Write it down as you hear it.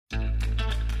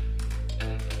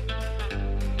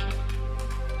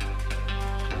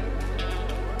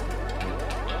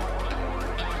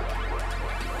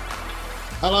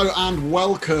Hello and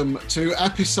welcome to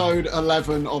episode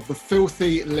 11 of the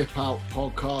Filthy Lip Out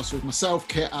podcast with myself,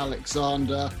 Kit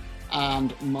Alexander,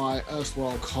 and my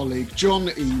erstwhile colleague,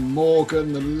 John E.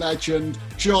 Morgan, the legend.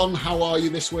 John, how are you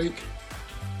this week?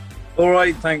 All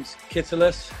right, thanks,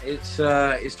 Kitulus.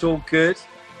 It's all good.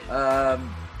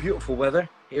 Beautiful weather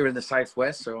here in the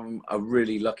southwest, so I'm a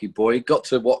really lucky boy. Got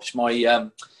to watch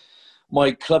my my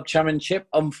club championship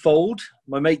unfold.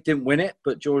 My mate didn't win it,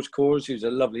 but George Coors, who's a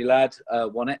lovely lad,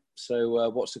 won it. So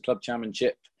watched the club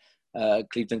championship at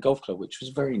Cleveland Golf Club, which was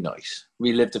very nice.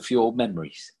 Relived a few old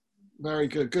memories. Very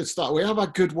good. Good start. We have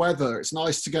had good weather. It's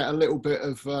nice to get a little bit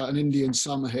of an Indian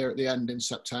summer here at the end in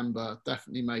September.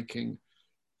 Definitely making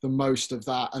the most of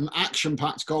that. And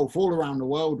action-packed golf all around the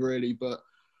world, really. But,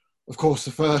 of course,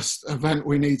 the first event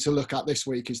we need to look at this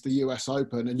week is the US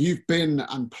Open. And you've been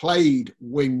and played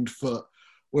winged foot.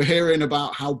 We're hearing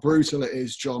about how brutal it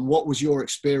is, John. What was your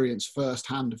experience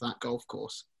firsthand of that golf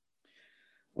course?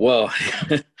 Well,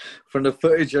 from the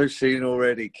footage I've seen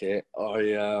already, Kit,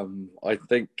 I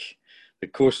think the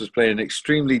course was playing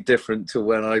extremely different to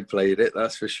when I played it,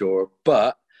 that's for sure.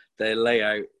 But their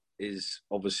layout is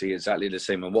obviously exactly the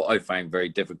same. And what I found very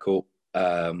difficult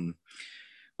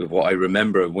with what I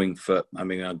remember of winged foot, I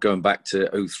mean, I'm going back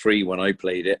to '03 when I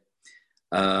played it.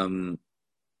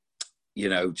 You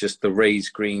know, just the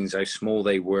raised greens, how small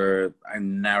they were, how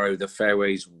narrow the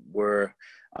fairways were.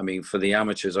 I mean, for the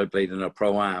amateurs, I played in a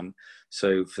Pro-Am.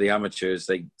 So for the amateurs,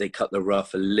 they cut the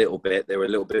rough a little bit. They were a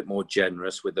little bit more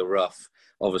generous with the rough.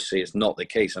 Obviously, it's not the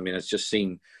case. I mean, I've just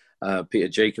seen Peter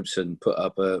Jacobson put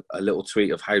up a little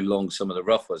tweet of how long some of the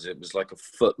rough was. It was like a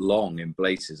foot long in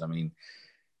places. I mean,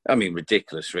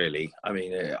 ridiculous, really. I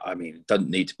mean, it doesn't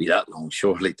need to be that long,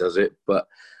 surely, does it? But,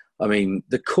 I mean,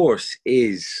 the course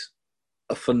is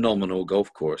a phenomenal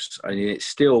golf course. I mean, I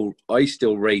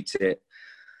still rate it.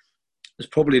 It's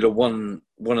probably one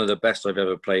of the best I've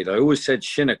ever played. I always said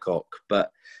Shinnecock, but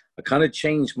I kind of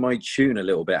changed my tune a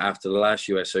little bit after the last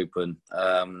US Open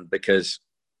because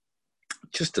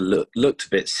just looked a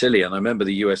bit silly. And I remember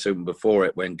the US Open before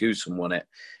it when Goosen won it.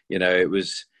 You know, it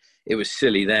was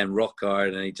silly then, rock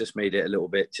hard, and he just made it a little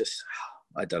bit just,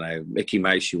 I don't know, Mickey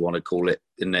Mouse you want to call it,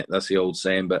 isn't it? That's the old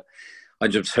saying. But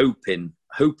I'm just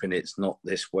hoping it's not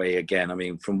this way again. I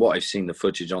mean, from what I've seen, the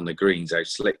footage on the greens, how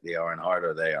slick they are and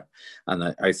harder they are.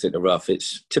 And I think the rough,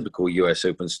 it's typical US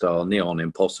Open style, neon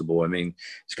impossible. I mean,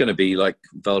 it's going to be like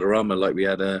Valderrama, like we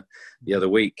had the other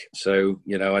week. So,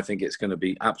 you know, I think it's going to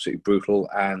be absolutely brutal.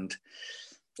 And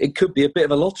it could be a bit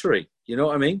of a lottery. You know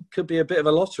what I mean? Could be a bit of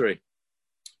a lottery.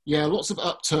 Yeah, lots of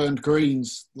upturned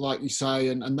greens, like you say,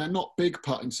 and they're not big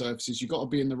putting surfaces. You've got to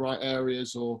be in the right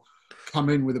areas or come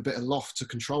in with a bit of loft to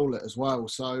control it as well.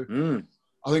 So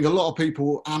I think a lot of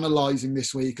people analysing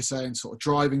this week are saying sort of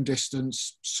driving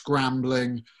distance,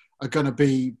 scrambling are going to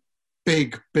be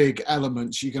big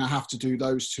elements. You're going to have to do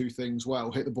those two things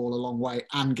well, hit the ball a long way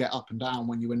and get up and down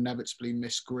when you inevitably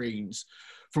miss greens.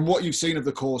 From what you've seen of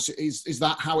the course, is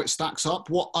that how it stacks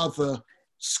up? What other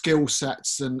skill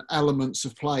sets and elements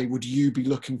of play would you be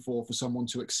looking for someone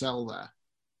to excel there?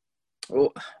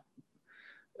 Well,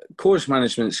 course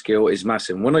management skill is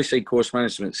massive. When I say course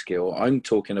management skill, I'm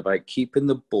talking about keeping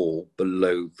the ball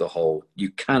below the hole.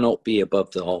 You cannot be above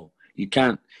the hole. You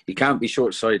can't be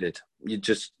short-sighted.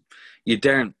 You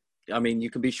daren't. I mean,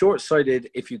 you can be short-sighted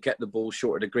if you get the ball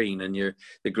short of the green and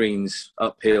the green's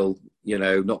uphill, you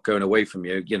know, not going away from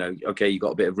you. You know, okay, you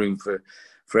got a bit of room for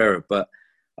error. But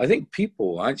I think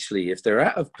people actually, if they're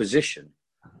out of position,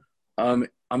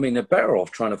 I mean, they're better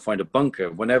off trying to find a bunker.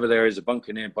 Whenever there is a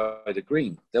bunker nearby the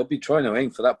green, they'll be trying to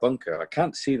aim for that bunker. I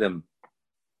can't see them.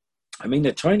 I mean,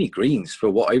 they're tiny greens for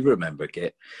what I remember,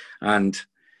 Kit. And,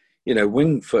 you know,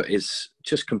 winged foot is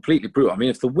just completely brutal. I mean,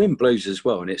 if the wind blows as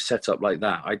well and it's set up like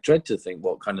that, I dread to think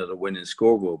what kind of the winning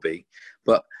score will be.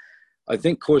 But I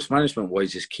think course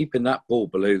management-wise is keeping that ball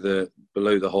below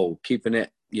the hole, keeping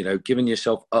it, you know, giving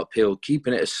yourself uphill,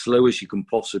 keeping it as slow as you can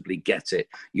possibly get it.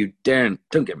 You don't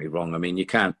get me wrong. I mean,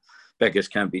 beggars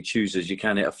can't be choosers. You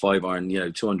can't hit a 5-iron, you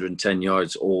know, 210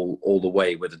 yards all the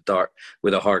way with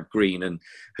a hard green, and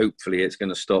hopefully it's going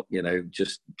to stop, you know,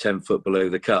 just 10 foot below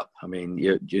the cup. I mean,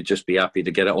 you'd just be happy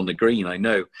to get it on the green, I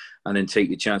know, and then take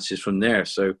your chances from there.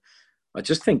 So I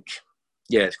just think,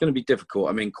 yeah, it's going to be difficult.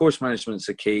 I mean, course management's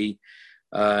a key.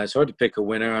 It's hard to pick a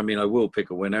winner. I mean, I will pick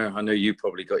a winner. I know you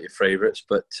probably got your favourites,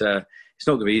 but it's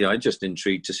not going to be. I'm just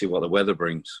intrigued to see what the weather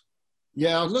brings.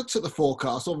 Yeah, I've looked at the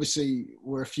forecast. Obviously,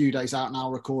 we're a few days out now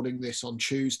recording this on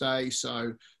Tuesday,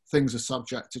 so things are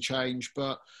subject to change,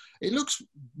 but it looks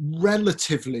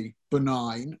relatively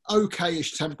benign.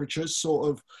 Okay-ish temperatures, sort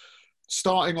of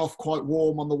starting off quite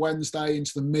warm on the Wednesday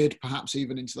into the mid, perhaps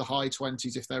even into the high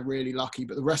 20s if they're really lucky.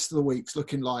 But the rest of the week's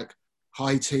looking like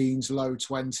high teens, low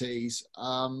 20s.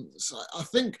 So I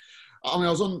think, I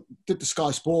mean, did the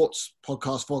Sky Sports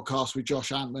podcast with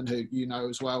Josh Antman, who you know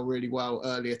as well, really well,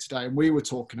 earlier today. And we were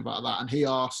talking about that. And he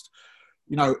asked,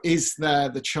 you know, is there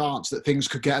the chance that things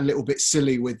could get a little bit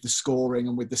silly with the scoring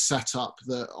and with the setup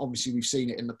that obviously we've seen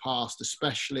it in the past,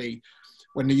 especially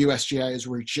when the USGA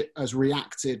has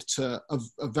reacted to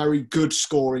a very good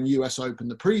score in US Open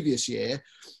the previous year.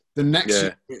 The next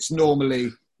year, it's normally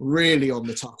really on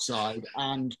the tough side.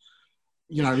 And,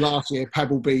 you know, last year,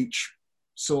 Pebble Beach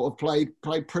sort of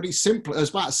played pretty simple,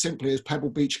 about as simply as Pebble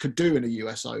Beach could do in a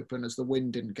US Open, as the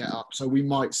wind didn't get up. So we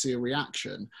might see a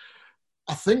reaction.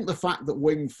 I think the fact that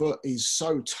Winged Foot is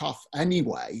so tough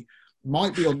anyway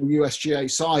might be on the USGA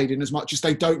side, in as much as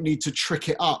they don't need to trick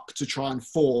it up to try and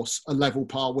force a level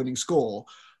par winning score.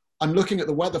 And looking at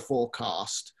the weather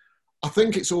forecast, I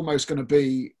think it's almost going to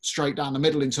be straight down the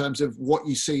middle in terms of what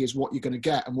you see is what you're going to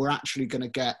get. And we're actually going to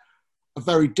get a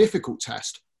very difficult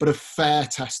test, but a fair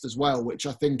test as well, which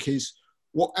I think is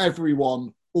what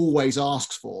everyone always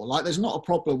asks for. Like, there's not a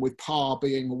problem with par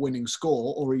being a winning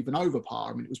score or even over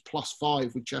par. I mean, it was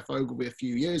 +5 with Jeff Ogilvy a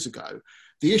few years ago.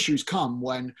 The issues come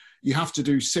when you have to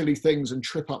do silly things and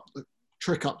trick up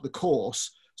the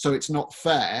course so it's not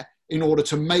fair in order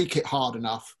to make it hard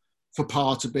enough for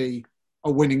par to be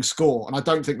a winning score. And I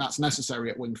don't think that's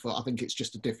necessary at Winged Foot. I think it's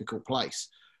just a difficult place.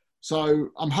 So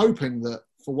I'm hoping that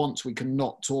for once we can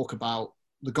not talk about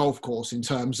the golf course in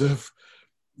terms of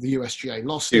the USGA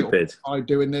lost Stupid. it by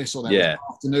doing this, or there was an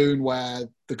afternoon where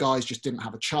the guys just didn't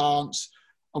have a chance,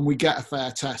 and we get a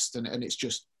fair test, and it's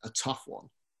just a tough one.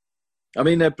 I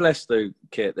mean, they're blessed though,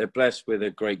 Kit. They're blessed with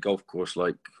a great golf course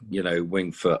like, you know,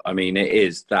 Winged Foot. I mean, it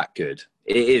is that good.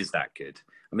 It is that good.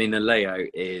 I mean, the layout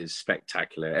is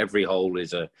spectacular. Every hole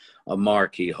is a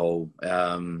marquee hole.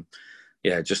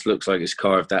 It just looks like it's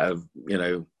carved out of, you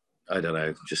know, I don't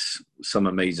know, just some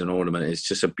amazing ornament. It's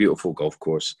just a beautiful golf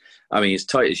course. I mean, as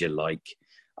tight as you like.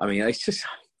 I mean, it's just,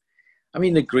 I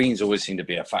mean, the greens always seem to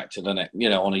be a factor, doesn't it? You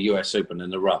know, on a US Open in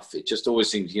the rough, it just always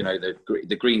seems, you know,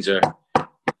 the greens are,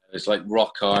 it's like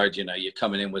rock hard. You know, you're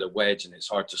coming in with a wedge and it's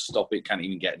hard to stop it. Can't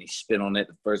even get any spin on it.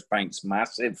 The first bank's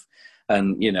massive.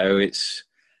 And, you know, it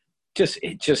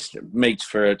just makes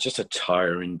for just a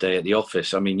tiring day at the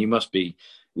office. I mean, you must be,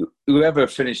 whoever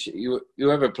plays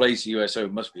the US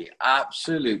Open must be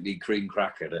absolutely cream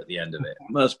crackered at the end of it.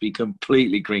 Must be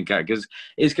completely cream crackered, because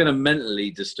it's going to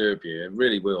mentally disturb you. It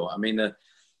really will. I mean, the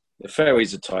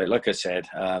fairways are tight. Like I said,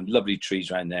 lovely trees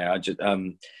around there.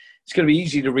 It's going to be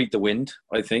easy to read the wind,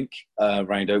 I think,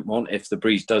 around Oakmont if the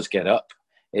breeze does get up.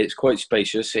 It's quite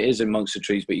spacious. It is amongst the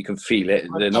trees, but you can feel it.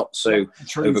 They're not so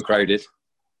overcrowded.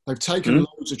 They've taken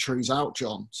loads of trees out,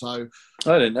 John. So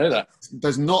I didn't know that.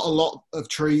 There's not a lot of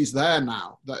trees there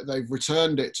now. They've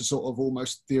returned it to sort of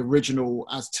almost the original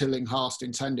as Tillinghast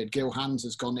intended. Gil Hans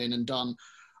has gone in and done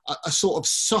a sort of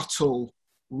subtle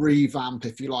revamp,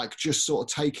 if you like, just sort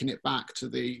of taking it back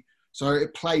to so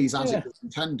it plays as it was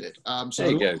intended. So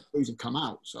there you a lot go. of trees have come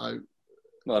out. So,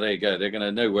 well, there you go. They're going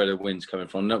to know where the wind's coming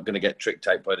from. Not going to get tricked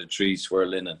out by the trees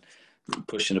swirling and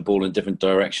pushing the ball in different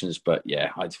directions. But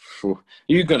yeah, who are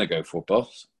you going to go for,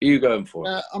 boss? Who are you going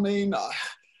for? I mean,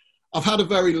 I've had a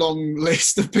very long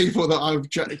list of people that I've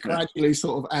gradually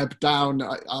sort of ebbed down.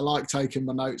 I like taking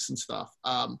my notes and stuff.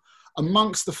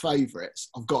 Amongst the favourites,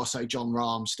 I've got to say John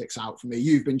Rahm sticks out for me.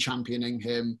 You've been championing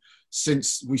him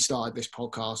since we started this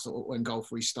podcast, when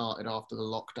golf restarted after the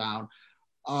lockdown.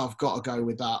 I've got to go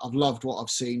with that. I've loved what I've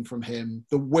seen from him.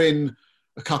 The win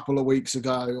a couple of weeks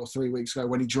ago or 3 weeks ago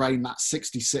when he drained that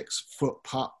 66-foot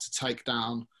putt to take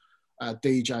down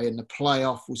DJ in the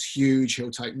playoff was huge.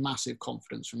 He'll take massive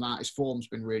confidence from that. His form's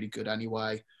been really good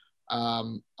anyway.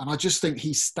 And I just think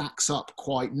he stacks up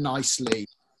quite nicely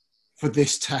for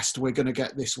this test we're going to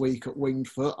get this week at Winged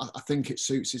Foot. I think it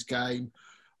suits his game.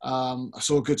 I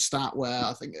saw a good stat where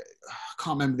I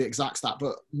can't remember the exact stat,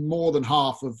 but more than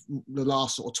half of the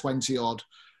last sort of 20-odd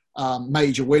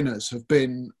major winners have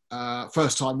been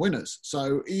first-time winners.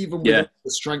 So even with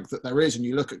the strength that there is, and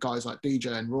you look at guys like DJ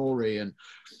and Rory and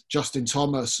Justin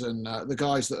Thomas and the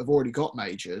guys that have already got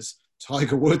majors,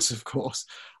 Tiger Woods, of course.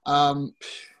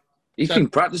 He's been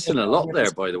practicing a lot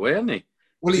there, by the way, hasn't he?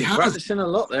 Well, he has practicing a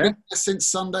lot there since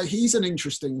Sunday. He's an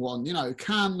interesting one. You know,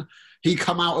 can he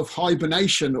come out of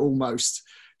hibernation almost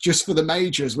just for the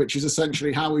majors, which is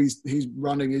essentially how he's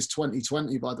running his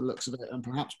 2020 by the looks of it, and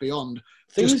perhaps beyond.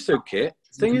 Thing is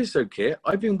though, Kit,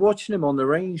 I've been watching him on the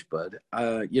range, bud.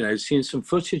 Seeing some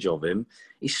footage of him.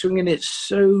 He's swinging it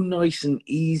so nice and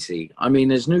easy. I mean,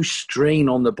 there's no strain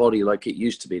on the body like it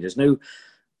used to be. There's no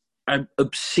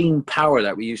obscene power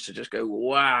that we used to just go,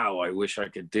 wow, I wish I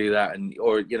could do that.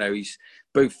 He's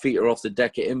both feet are off the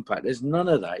deck at impact. There's none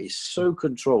of that. He's so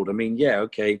controlled. I mean, yeah,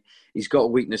 okay, he's got a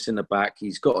weakness in the back.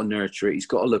 He's got to nurture it. He's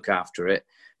got to look after it.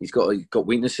 He's got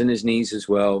weakness in his knees as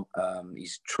well.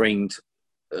 He's trained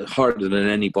harder than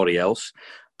anybody else.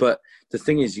 But the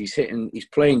thing is, he's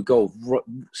playing golf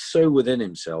so within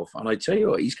himself. And I tell you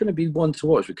what, he's going to be one to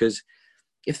watch, because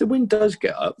if the wind does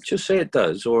get up, just say it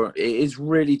does, or it is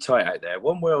really tight out there,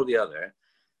 one way or the other,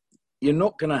 you're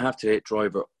not going to have to hit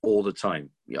driver all the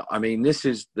time. Yeah, I mean, this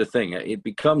is the thing. It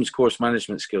becomes course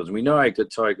management skills. And we know how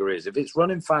good Tiger is. If it's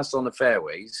running fast on the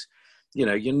fairways,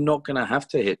 you're not going to have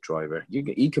to hit driver.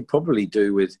 He could probably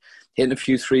do with hitting a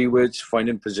few 3-woods,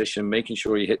 finding position, making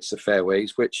sure he hits the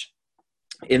fairways, which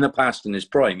in the past, in his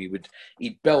prime,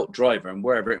 he'd belt driver, and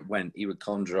wherever it went, he would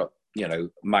conjure up,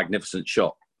 magnificent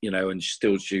shot. And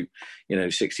still shoot,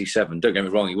 67. Don't get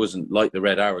me wrong, he wasn't like the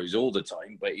red arrows all the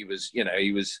time, but he was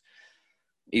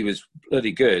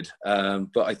bloody good.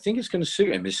 But I think it's going to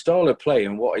suit him, his style of play,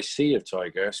 and what I see of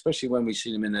Tiger, especially when we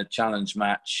see him in a challenge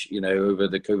match, over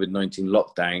the COVID-19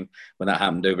 lockdown, when that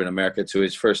happened over in America, to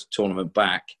his first tournament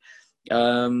back.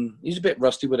 He's a bit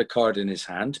rusty with a card in his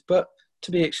hand, but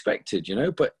to be expected,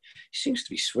 but he seems to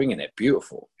be swinging it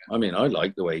beautiful. I mean, I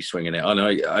like the way he's swinging it.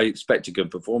 I expect a good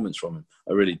performance from him.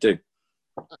 I really do.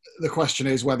 The question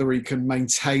is whether he can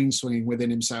maintain swinging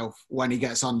within himself when he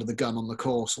gets under the gun on the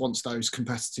course, once those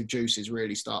competitive juices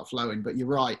really start flowing. But you're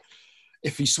right.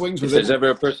 If he swings if there's ever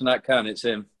a person that can, it's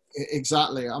him.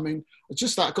 Exactly. I mean,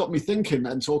 just that got me thinking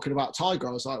then, talking about Tiger.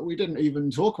 I was like, we didn't even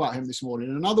talk about him this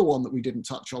morning. Another one that we didn't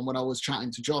touch on when I was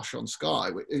chatting to Josh on Sky,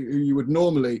 who you would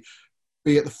normally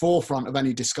be at the forefront of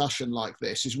any discussion like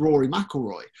this, is Rory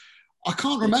McIlroy. I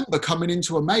can't remember coming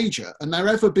into a major and there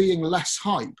ever being less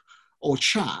hype or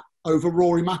chat over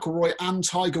Rory McIlroy and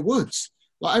Tiger Woods.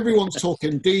 Like, everyone's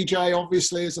talking DJ,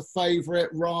 obviously, as a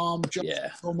favourite, Rahm,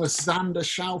 Thomas, Xander,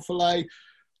 Schauffele.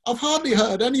 I've hardly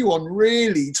heard anyone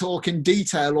really talk in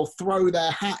detail or throw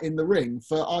their hat in the ring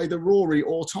for either Rory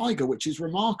or Tiger, which is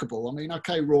remarkable. I mean,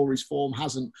 okay, Rory's form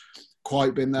hasn't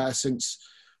quite been there since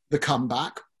the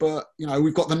comeback, but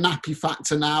we've got the nappy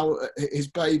factor now. His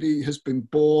baby has been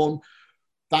born.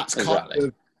 That's kind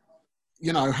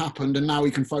of happened, and now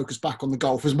he can focus back on the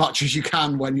golf as much as you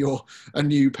can when you're a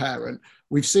new parent.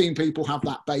 We've seen people have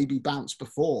that baby bounce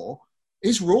before.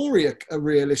 Is Rory a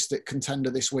realistic contender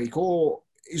this week, or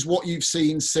is what you've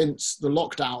seen since the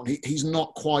lockdown, he's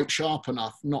not quite sharp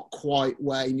enough, not quite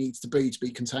where he needs to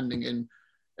be contending in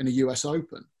a US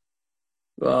Open?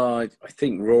 Well, I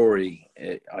think Rory,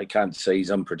 I can't say he's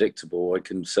unpredictable. I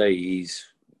can say he's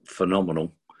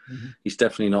phenomenal. Mm-hmm. He's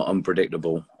definitely not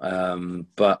unpredictable.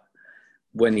 But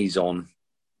when he's on,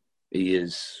 he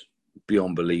is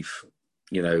beyond belief,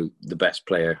 the best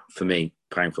player for me,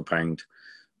 pound for pound.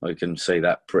 I can say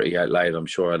that pretty out loud. I'm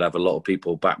sure I'd have a lot of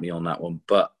people back me on that one.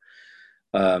 But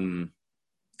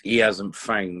he hasn't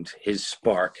found his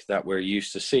spark that we're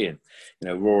used to seeing.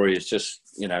 Rory is just,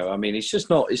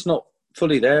 it's not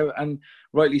fully there, and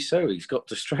rightly so. He's got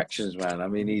distractions, man. I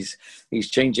mean, he's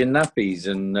changing nappies,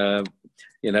 and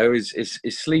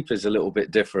his sleep is a little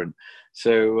bit different.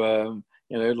 So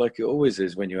like it always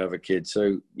is when you have a kid.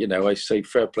 So I say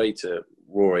fair play to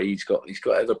Rory. He's got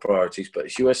other priorities, but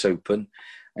it's US Open,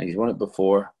 and he's won it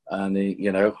before. And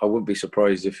I wouldn't be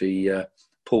surprised if he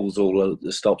pulls all of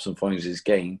the stops and finds his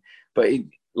game. But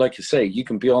like I say, you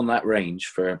can be on that range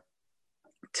for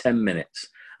 10 minutes.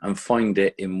 And find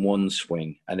it in one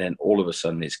swing, and then all of a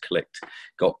sudden it's clicked.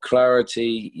 Got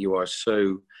clarity.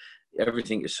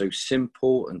 Everything is so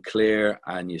simple and clear,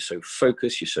 and you're so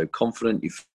focused. You're so confident.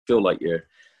 You feel like you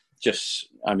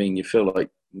feel like,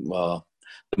 well,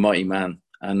 the mighty man,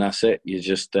 and that's it. You're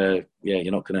just,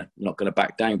 you're not gonna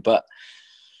back down. But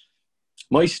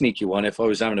my sneaky one, if I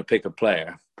was having to pick a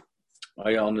player,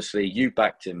 I honestly, you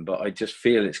backed him, but I just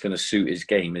feel it's going to suit his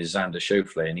game, is Xander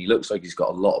Schauffele, and he looks like he's got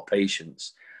a lot of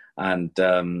patience. And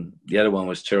the other one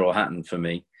was Tyrrell Hatton for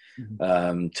me.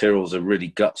 Mm-hmm. Tyrrell's a really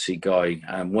gutsy guy,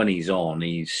 and when he's on,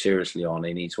 he's seriously on,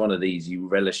 and he's one of these, he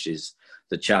relishes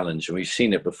the challenge, and we've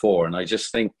seen it before. And I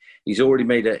just think he's already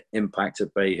made an impact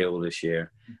at Bay Hill this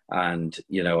year, and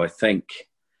I think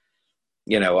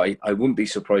I wouldn't be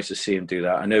surprised to see him do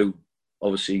that. I know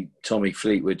obviously Tommy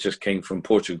Fleetwood just came from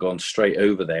Portugal, gone straight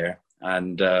over there,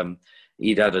 and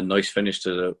he'd had a nice finish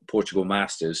to the Portugal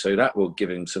Masters, so that will give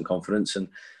him some confidence. And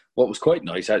what was quite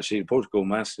nice, actually, the Portugal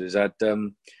Masters had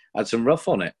some rough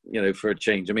on it, for a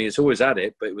change. I mean, it's always had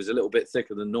it, but it was a little bit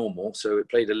thicker than normal, so it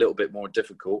played a little bit more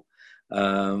difficult.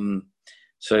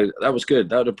 So that was good.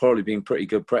 That would have probably been pretty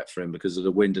good prep for him because of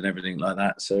the wind and everything like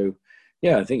that. So,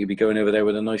 yeah, I think he'd be going over there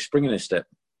with a nice spring in his step.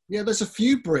 Yeah, there's a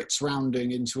few Brits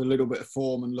rounding into a little bit of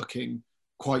form and looking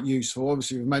quite useful.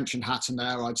 Obviously, we've mentioned Hatton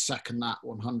there. I'd second that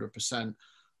 100%.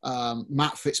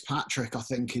 Matt Fitzpatrick, I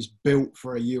think, is built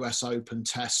for a US Open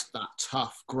test, that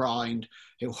tough grind.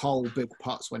 He'll hold big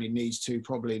putts when he needs to.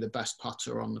 Probably the best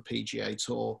putter on the PGA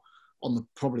Tour,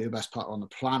 probably the best putter on the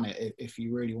planet if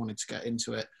you really wanted to get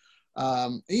into it.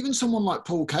 Even someone like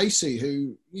Paul Casey,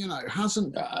 who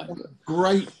hasn't done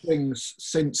great things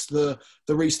since the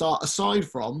restart, aside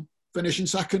from finishing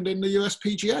second in the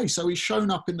USPGA. So he's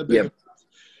shown up in the big. Yeah.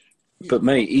 But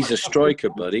mate, he's a striker,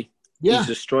 buddy. Yeah.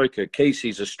 He's a striker.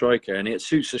 Casey's a striker, and it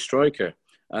suits a striker.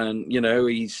 And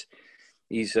he's.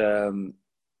 I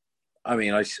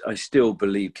mean, I still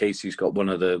believe Casey's got one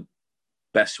of the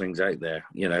best swings out there.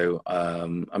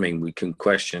 I mean, we can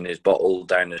question his bottle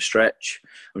down the stretch.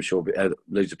 I'm sure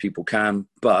loads of people can,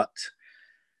 but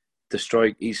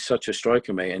he's such a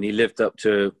striker, mate, and he lived up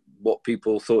to what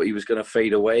people thought he was going to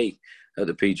fade away at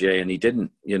the PGA, and he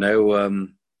didn't.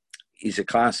 He's a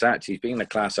class act. He's been a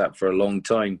class act for a long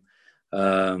time.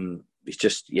 He's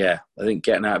just, I think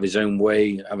getting out of his own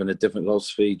way, having a different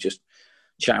philosophy, just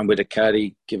chatting with a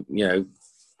caddy,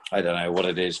 I don't know what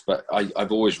it is, but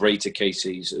I've always rated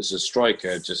Casey as a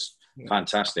striker, just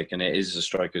fantastic. And it is a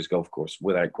striker's golf course,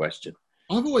 without question.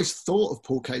 I've always thought of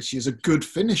Paul Casey as a good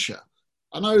finisher.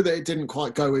 I know that it didn't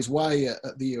quite go his way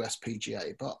at the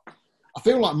USPGA, but I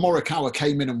feel like Morikawa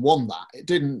came in and won that. It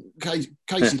didn't. Casey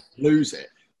didn't lose it.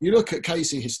 You look at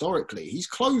Casey historically, he's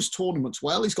closed tournaments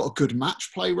well. He's got a good match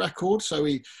play record, so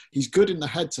he's good in the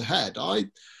head-to-head.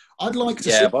 I'd like to see...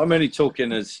 Yeah, but I'm only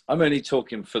talking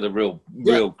for the real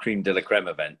cream de la creme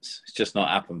events. It's just not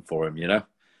happened for him,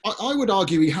 I would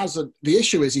argue the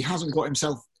issue is he hasn't got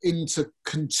himself into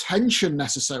contention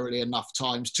necessarily enough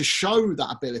times to show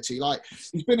that ability. Like,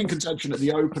 he's been in contention at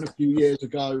the Open a few years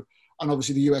ago, and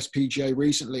obviously the USPGA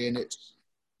recently, and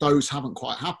those haven't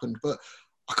quite happened. But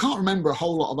I can't remember a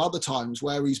whole lot of other times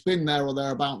where he's been there or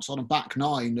thereabouts on a back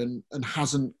nine and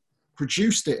hasn't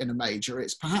produced it in a major.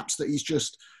 It's perhaps that he's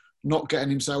just not getting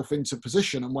himself into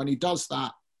position. And when he does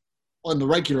that on the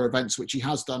regular events, which he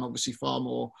has done obviously far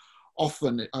more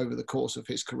often over the course of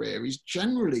his career, he's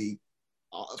generally,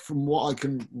 from what I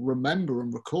can remember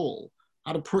and recall,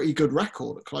 had a pretty good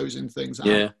record at closing things out.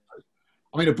 Yeah.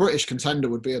 I mean, a British contender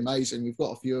would be amazing. We've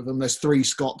got a few of them. There's 3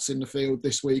 Scots in the field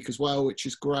this week as well, which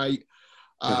is great.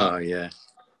 Yeah.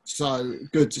 So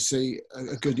good to see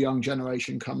a good young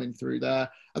generation coming through there.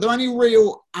 Are there any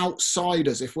real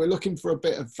outsiders, if we're looking for a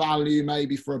bit of value,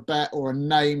 maybe for a bet or a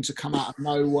name to come out of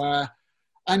nowhere?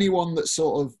 Anyone that's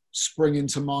sort of springing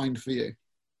to mind for you?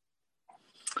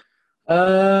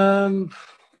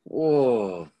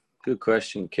 Good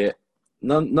question, Kit.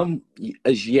 None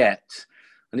as yet.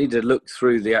 I need to look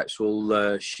through the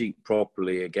actual sheet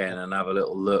properly again and have a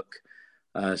little look.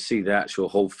 See the actual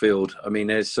whole field. I mean,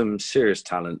 there's some serious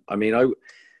talent. I mean, I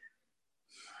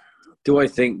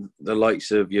think the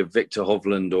likes of your Victor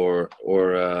Hovland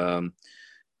or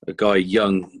a guy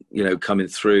young, coming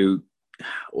through,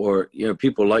 or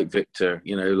people like Victor,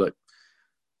 like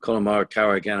Colin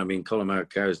Morikawa again. I mean, Colin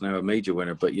Morikawa is now a major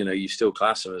winner, but you still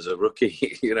class him as a rookie.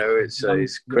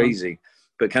 It's crazy.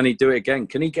 But can he do it again?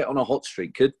 Can he get on a hot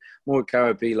streak? Could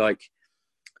Morikawa be like?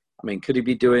 I mean, could he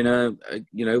be doing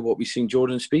what we've seen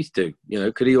Jordan Spieth do?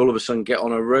 Could he all of a sudden get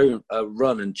on a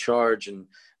run and charge and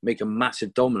make a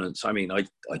massive dominance? I mean, I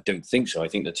don't think so. I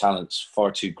think the talent's far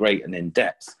too great and in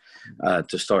depth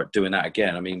to start doing that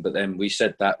again. I mean, but then we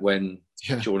said that when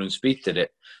Jordan Spieth did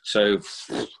it. So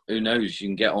who knows? You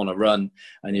can get on a run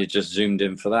and you're just zoomed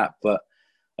in for that. But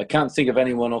I can't think of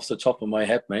anyone off the top of my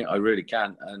head, mate. I really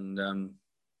can't. And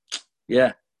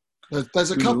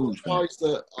There's a couple of guys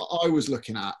that I was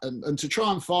looking at, and to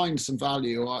try and find some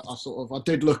value, I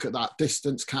did look at that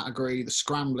distance category, the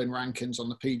scrambling rankings on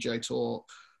the PGA Tour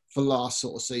for last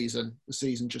sort of season, the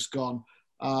season just gone.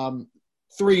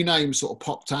 3 names sort of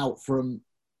popped out from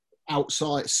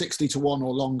outside 60-1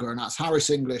 or longer, and that's Harris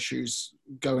English, who's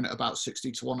going at about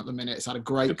 60-1 at the minute. It's had a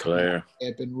great player.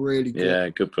 It's been really good. Yeah,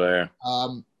 good player.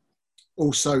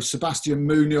 Also, Sebastian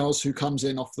Munoz, who comes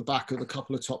in off the back of a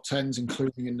couple of top 10s,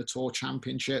 including in the Tour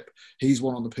Championship. He's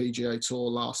won on the PGA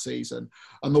Tour last season.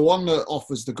 And the one that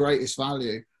offers the greatest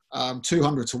value,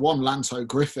 200-1, Lanto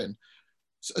Griffin.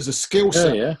 as a skill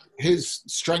set, yeah. his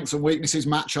strengths and weaknesses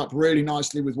match up really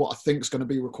nicely with what I think is going to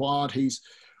be required. He's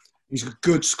a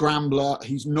good scrambler.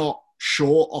 He's not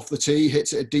short off the tee,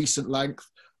 hits it a decent length,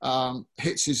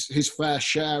 hits his fair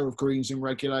share of greens in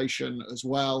regulation as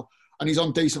well. And he's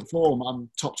on decent form.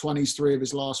 Top 20s 3 of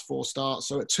his last 4 starts.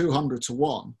 So at 200 to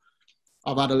 1,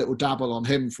 I've had a little dabble on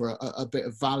him for a bit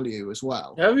of value as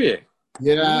well. Have you?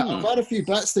 Yeah, I've had a few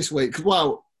bets this week.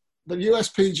 Well, the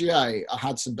USPGA, I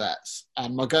had some bets,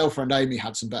 and my girlfriend Amy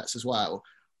had some bets as well.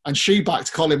 And she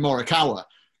backed Colin Morikawa.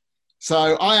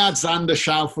 So I had Xander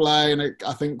Schauffele and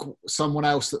I think someone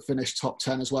else that finished top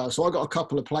 10 as well. So I got a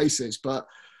couple of places, but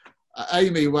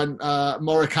Amy went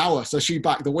Morikawa, so she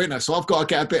backed the winner. So I've got to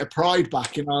get a bit of pride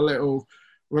back in our little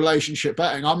relationship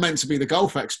betting. I'm meant to be the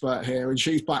golf expert here, and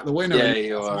she's backed the winner. Yeah,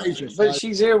 you are. But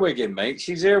she's earwigging, mate.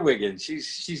 She's earwigging.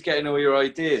 She's getting all your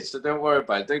ideas, so don't worry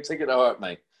about it. Don't take it to heart,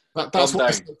 mate. That's what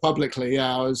I said publicly.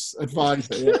 Yeah, I was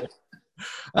advised.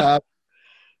 Yeah.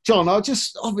 John,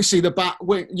 obviously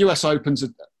the US Opens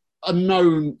are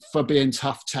known for being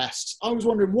tough tests. I was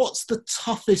wondering, what's the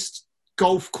toughest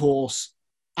golf course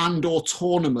and or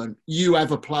tournament you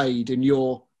ever played in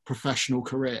your professional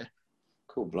career?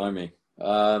 Cool, blimey.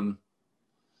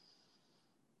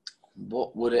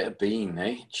 What would it have been,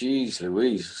 eh? Jeez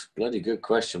Louise, bloody good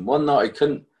question. One that I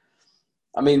couldn't,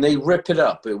 I mean, they rip it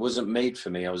up. It wasn't made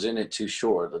for me. I was in it too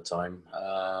short at the time.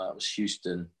 It was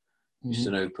Houston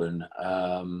Open.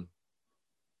 I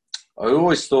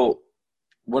always thought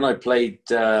when I played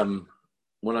Doral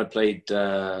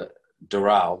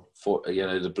for,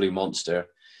 the Blue Monster,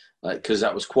 because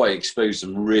that was quite exposed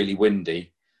and really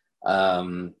windy.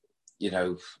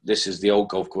 This is the old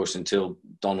golf course until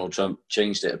Donald Trump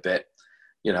changed it a bit.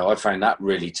 I find that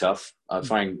really tough. I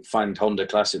find Honda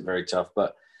Classic very tough.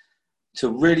 But to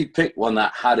really pick one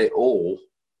that had it all,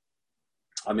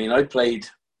 I mean, I played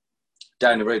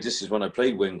down the road. This is when I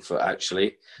played Winged Foot,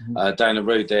 actually, down the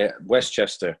road there,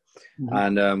 Westchester.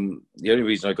 And the only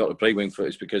reason I got to play Winged Foot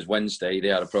is because Wednesday they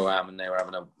had a Pro-Am and they were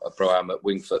having a Pro-Am at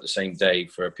Winged Foot the same day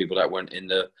for people that weren't in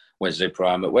the Wednesday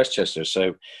Pro-Am at Westchester.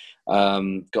 So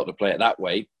got to play it that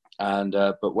way. And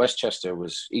but Westchester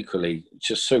was equally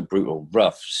just so brutal,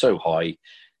 rough, so high,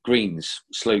 greens,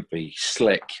 slopey,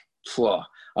 slick. I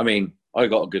mean, I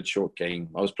got a good short game.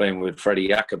 I was playing with Freddie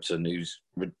Jacobson, who's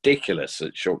ridiculous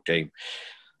at short game.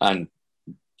 And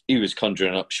he was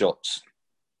conjuring up shots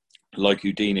like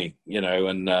Houdini,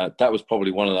 and that was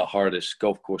probably one of the hardest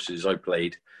golf courses I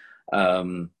played.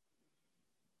 I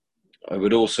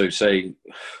would also say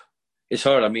it's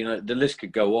hard. I mean, the list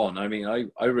could go on. I mean, I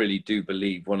really do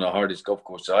believe one of the hardest golf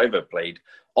courses I ever played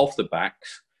off the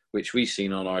backs, which we've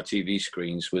seen on our TV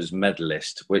screens, was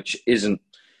Medalist, which isn't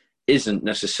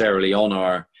necessarily on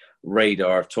our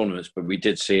radar of tournaments, but we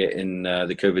did see it in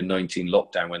the COVID-19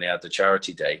 lockdown when they had the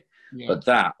charity day. Yeah. But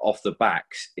that off the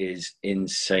backs is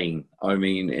insane. I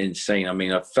mean, insane. I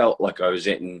mean, I felt like I was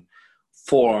hitting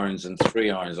 4 irons and 3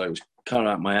 irons. I was coming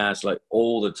out my ass like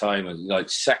all the time, like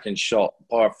second shot,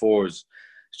 par 4s.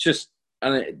 It's just,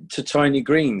 to tiny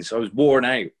greens. I was worn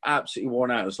out, absolutely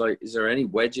worn out. I was like, is there any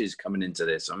wedges coming into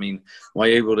this? I mean, am I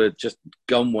able to just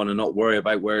gun one and not worry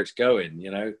about where it's going?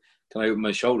 Can I open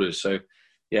my shoulders? So,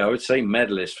 yeah, I would say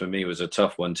Medalist for me was a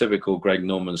tough one. Typical Greg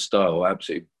Norman style,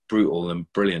 absolutely brutal and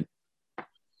brilliant.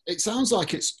 It sounds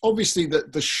like it's obviously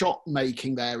that the shot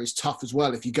making there is tough as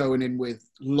well if you're going in with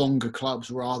longer clubs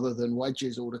rather than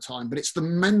wedges all the time. But it's the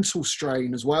mental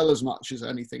strain as well as much as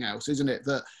anything else, isn't it?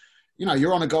 That,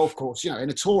 you're on a golf course, in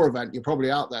a tour event, you're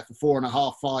probably out there for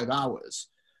 4.5, 5 hours.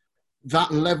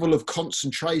 That level of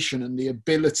concentration and the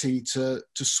ability to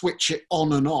switch it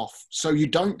on and off so you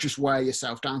don't just wear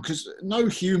yourself down, because no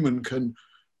human can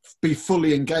be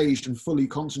fully engaged and fully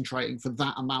concentrating for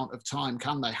that amount of time,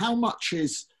 can they? How much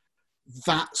is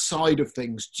that side of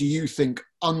things, do you think,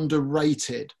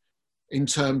 underrated in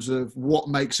terms of what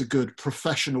makes a good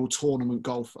professional tournament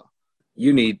golfer?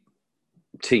 You need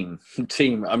team.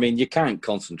 I mean, you can't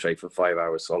concentrate for 5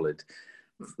 hours solid.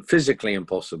 Physically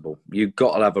impossible. You've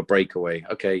got to have a breakaway.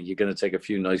 Okay, you're going to take a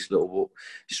few nice little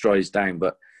strides down,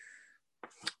 but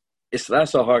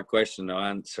that's a hard question to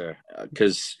answer,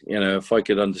 because if I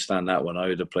could understand that one, I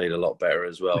would have played a lot better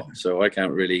as well. So I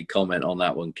can't really comment on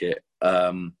that one, Kit.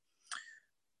 I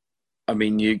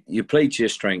mean, you play to your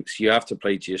strengths. You have to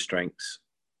play to your strengths.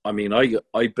 I mean,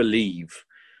 I believe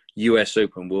US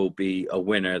Open will be a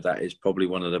winner that is probably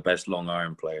one of the best long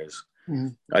iron players.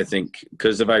 I think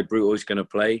because of how brutal he's going to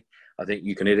play, I think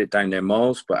you can hit it down there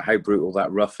miles, but how brutal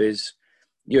that rough is,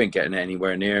 you ain't getting it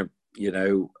anywhere near,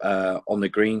 on the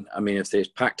green. I mean, if it's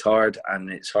packed hard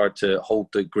and it's hard to hold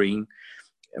the green,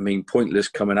 I mean, pointless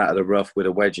coming out of the rough with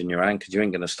a wedge in your hand because you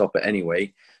ain't going to stop it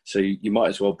anyway. So you might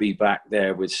as well be back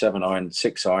there with 7 iron,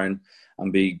 6 iron,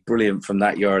 and be brilliant from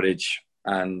that yardage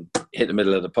and hit the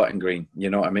middle of the putting green. You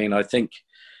know what I mean? I think,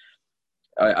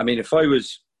 I mean, if I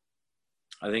was,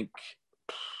 I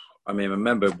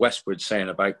remember Westwood saying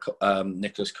about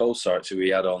Nicholas Colsart, who we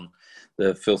had on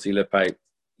the Filthy Lip Out,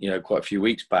 quite a few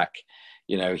weeks back.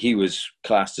 He was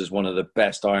classed as one of the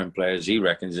best iron players, he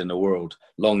reckons, in the world,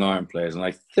 long iron players. And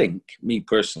I think, me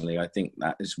personally, I think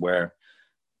that is where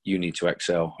you need to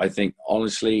excel. I think,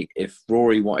 honestly, if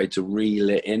Rory wanted to reel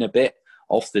it in a bit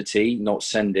off the tee, not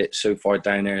send it so far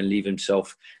down there and leave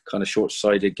himself kind of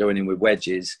short-sided going in with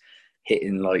wedges,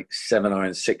 hitting like 7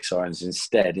 irons, 6 irons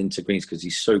instead into greens because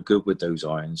he's so good with those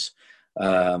irons,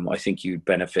 I think you'd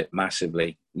benefit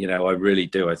massively. I really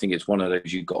do. I think it's one of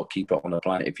those you've got to keep it on the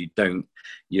planet. If you don't,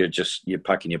 you're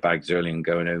packing your bags early and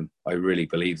going home. I really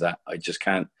believe that. I just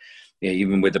can't.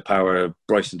 Even with the power of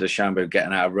Bryson DeChambeau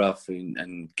getting out of rough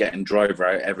and getting driver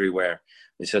out everywhere,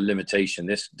 it's a limitation.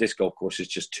 This golf course is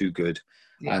just too good.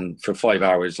 Yeah. And for 5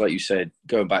 hours, like you said,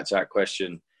 going back to that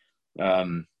question, I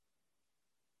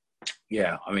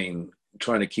mean,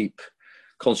 trying to keep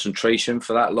concentration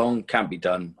for that long can't be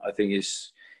done. I think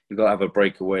you've got to have a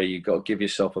breakaway. You've got to give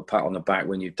yourself a pat on the back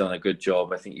when you've done a good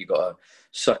job. I think you've got to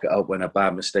suck it up when a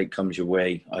bad mistake comes your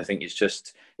way. I think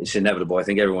it's inevitable. I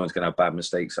think everyone's going to have bad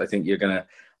mistakes. I think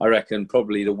I reckon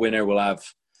probably the winner will have,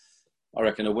 I'm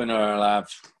going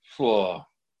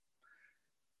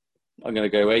to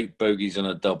go 8 bogeys and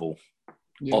a double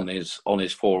on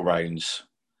his 4 rounds.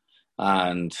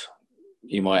 And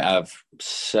you might have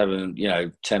 7,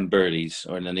 10 birdies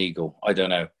or an eagle. I don't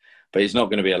know. But it's not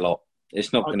going to be a lot.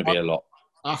 It's not going to be a lot.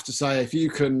 I have to say, if you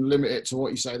can limit it to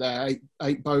what you say there,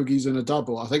 8 bogeys and a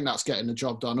double, I think that's getting the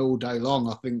job done all day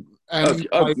long. I think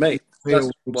mate,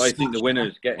 that's what I think the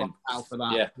winner's getting. Out for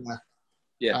that.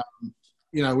 Yeah.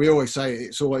 We always say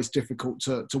it's always difficult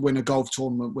to win a golf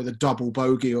tournament with a double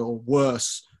bogey or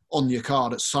worse on your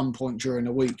card at some point during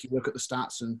a week. You look at the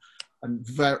stats and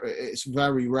it's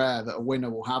very rare that a winner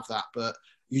will have that. But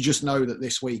you just know that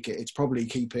this week it's probably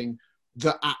keeping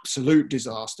the absolute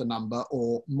disaster number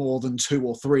or more than 2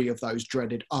 or 3 of those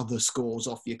dreaded other scores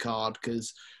off your card,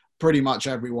 because pretty much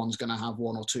everyone's going to have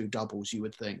 1 or 2 doubles, you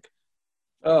would think.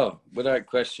 Oh, without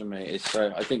question, mate.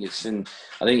 I think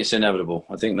it's inevitable.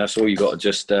 I think that's all you got to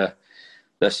just.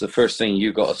 That's the first thing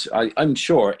you got to. I'm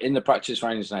sure in the practice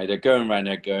rounds now they're going around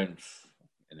there going,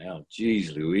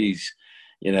 geez Louise,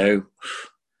 yeah,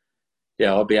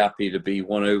 I'll be happy to be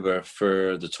 1 over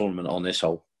for the tournament on this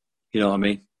hole. You know what I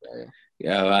mean?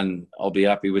 Yeah, and I'll be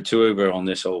happy with 2 over on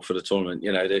this hole for the tournament.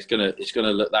 It's gonna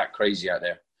look that crazy out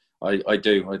there. I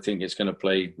do. I think it's going to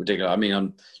play ridiculous. I mean,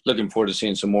 I'm looking forward to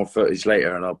seeing some more footage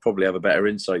later, and I'll probably have a better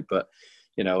insight. But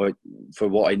for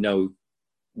what I know,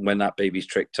 when that baby's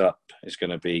tricked up, it's going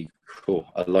to be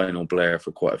a Lionel Blair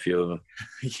for quite a few of them.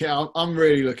 Yeah, I'm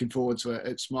really looking forward to it.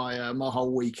 It's my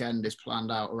whole weekend is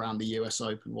planned out around the US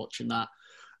Open, watching that.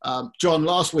 John,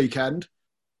 last weekend,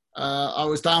 I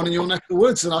was down in your neck of the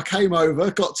woods, and I came over,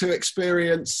 got to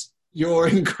experience your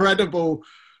incredible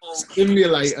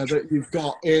simulator that you've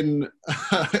got in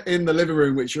the living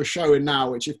room, which you're showing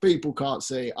now, which if people can't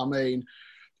see, I mean,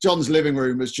 John's living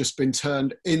room has just been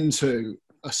turned into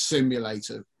a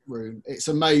simulator room. It's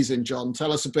amazing, John.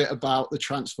 Tell us a bit about the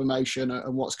transformation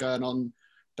and what's going on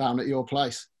down at your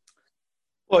place.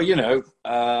 Well,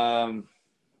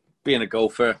 being a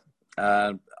golfer,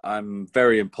 I'm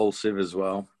very impulsive as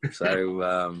well.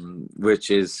 So,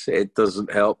 it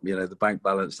doesn't help, the bank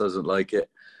balance doesn't like it.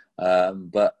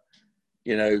 But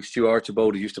Stu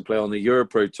Archibald, who used to play on the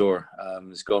Europro Tour,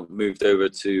 has moved over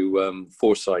to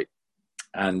Foresight,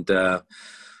 and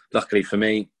luckily for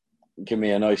me, give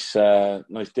me a nice deal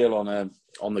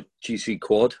on the GC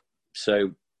quad.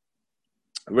 So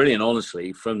really and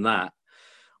honestly, from that,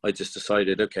 I just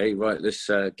decided, okay, right, let's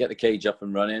get the cage up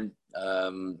and running.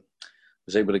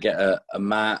 Was able to get a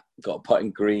mat, got a putting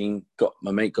green,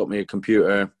 my mate got me a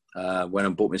computer. Went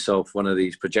and bought myself one of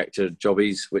these projector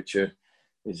jobbies, which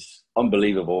is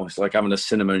unbelievable. It's like having a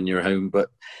cinema in your home. But,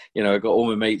 I got all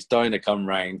my mates dying to come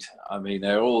round. I mean,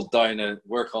 they're all dying to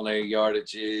work on their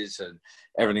yardages and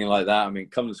everything like that. I mean,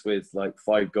 it comes with like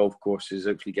 5 golf courses,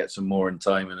 hopefully get some more in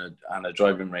time and a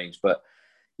driving range. But,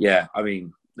 yeah, I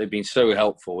mean, they've been so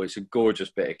helpful. It's a gorgeous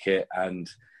bit of kit, and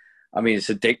I mean, it's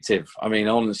addictive. I mean,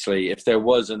 honestly, if there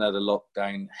was another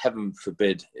lockdown, heaven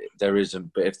forbid there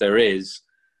isn't, but if there is,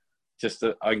 just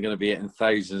that I'm going to be hitting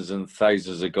thousands and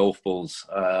thousands of golf balls.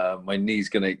 My knee's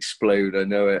going to explode, I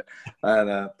know it.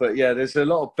 But yeah, there's a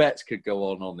lot of bets could go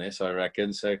on this, I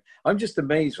reckon. So I'm just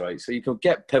amazed, right? So you can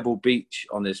get Pebble Beach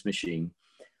on this machine.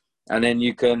 And then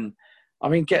you can, I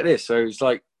mean, get this. So it's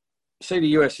like, say the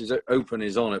US Open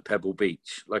is on at Pebble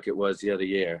Beach, like it was the other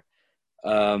year.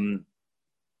 I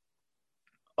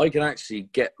can actually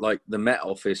get like the Met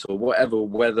Office or whatever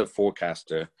weather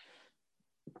forecaster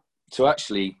to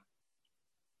actually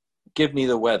give me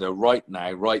the weather right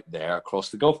now, right there across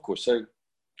the golf course. So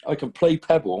I can play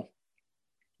Pebble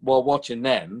while watching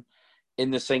them in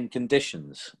the same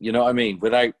conditions, you know what I mean,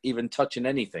 without even touching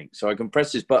anything. So I can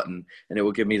press this button and it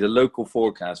will give me the local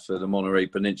forecast for the Monterey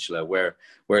Peninsula where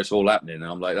it's all happening. And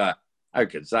I'm like, how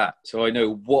good's that? So I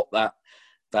know what that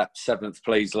seventh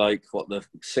plays like, what the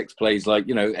sixth plays like,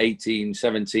 you know, 18,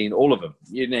 17, all of them,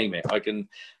 you name it.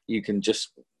 You can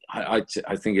just, I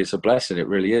think it's a blessing. It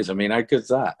really is. I mean, how good's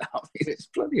that? I mean, it's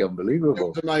bloody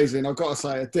unbelievable. It's amazing. I've got to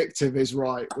say, addictive is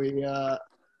right.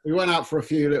 We went out for a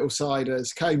few little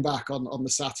ciders, came back on the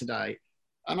Saturday,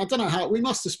 and I don't know how, we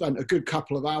must have spent a good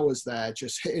couple of hours there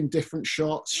just hitting different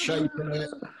shots, shaping it,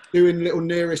 doing little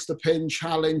nearest the pin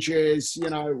challenges. You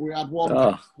know, we had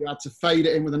one, you had to fade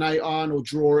it in with an 8-iron or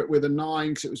draw it with a 9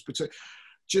 because it was between.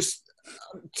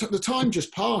 The time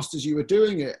just passed as you were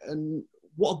doing it, and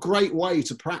what a great way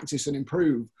to practice and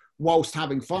improve whilst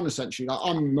having fun, essentially. Like,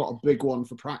 I'm not a big one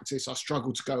for practice. I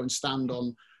struggle to go and stand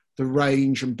on the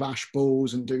range and bash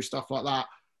balls and do stuff like that.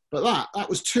 But that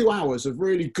was 2 hours of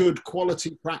really good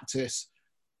quality practice,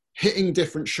 hitting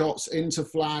different shots into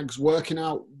flags, working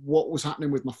out what was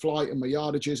happening with my flight and my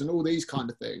yardages and all these kind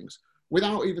of things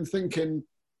without even thinking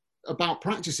about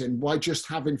practicing, by just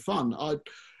having fun.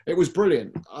 It was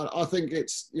brilliant. I think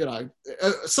it's, you know,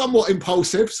 somewhat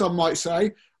impulsive, some might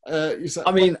say.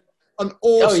 I mean, an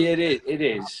awesome yeah, it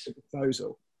is.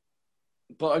 Proposal.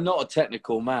 But I'm not a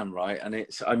technical man, right? And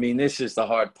this is the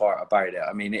hard part about it.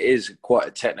 I mean, it is quite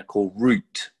a technical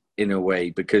route in a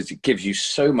way, because it gives you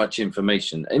so much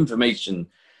information.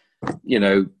 You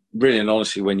know, really and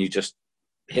honestly, when you just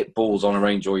hit balls on a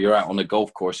range or you're out on a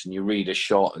golf course and you read a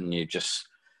shot and you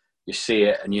see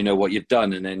it and you know what you've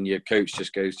done, and then your coach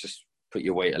just goes, just put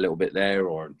your weight a little bit there,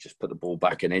 or just put the ball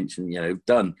back an inch, and, you know,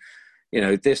 done. You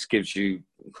know, this gives you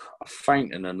a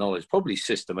fountain of knowledge, probably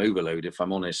system overload, if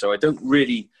I'm honest. So I don't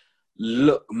really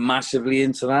look massively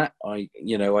into that. I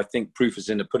think proof is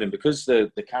in the pudding, because the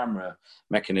camera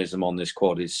mechanism on this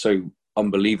quad is so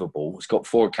unbelievable. It's got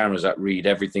 4 cameras that read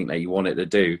everything that you want it to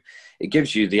do. It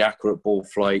gives you the accurate ball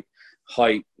flight,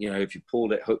 height. You know, if you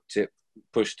pulled it, hooked it,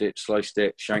 pushed it, sliced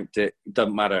it, shanked it, it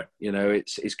doesn't matter. You know,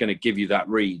 it's going to give you that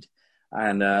read.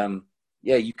 And,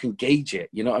 yeah, you can gauge it.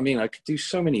 You know what I mean? I could do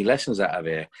so many lessons out of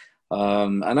here.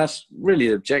 And that's really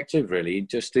the objective, really,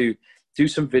 just to do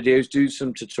some videos, do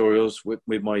some tutorials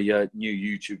with my new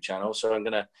YouTube channel. So I'm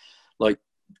going to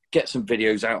get some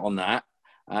videos out on that.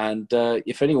 And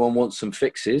if anyone wants some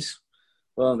fixes,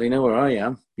 well, they know where I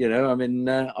am. You know, I'm in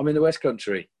the West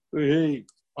Country. Whee!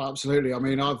 Absolutely. I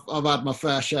mean, I've had my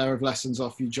fair share of lessons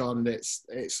off you, John, and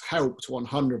it's helped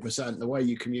 100%. The way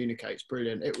you communicate is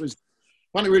brilliant. I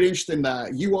find it really interesting there.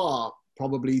 You are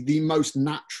probably the most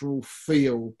natural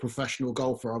feel professional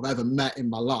golfer I've ever met in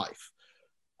my life.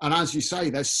 And as you say,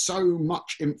 there's so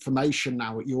much information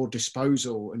now at your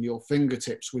disposal and your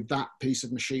fingertips with that piece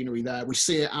of machinery there. We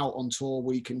see it out on tour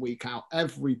week in, week out.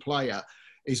 Every player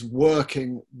is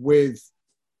working with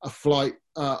a flight,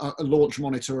 a launch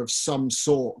monitor of some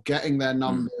sort, getting their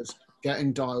numbers,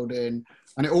 getting dialed in.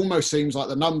 And it almost seems like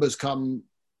the numbers come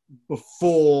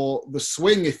before the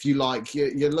swing, if you like.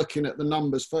 You're looking at the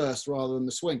numbers first rather than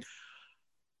the swing.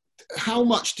 How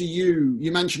much do you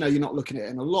mentioned how you're not looking at it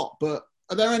in a lot, but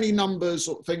are there any numbers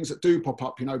or things that do pop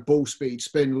up, you know, ball speed,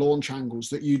 spin, launch angles,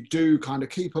 that you do kind of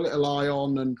keep a little eye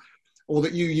on, or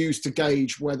that you use to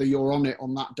gauge whether you're on it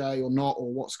on that day or not,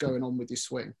 or what's going on with your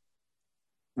swing?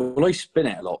 Well, I spin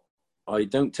it a lot. I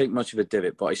don't take much of a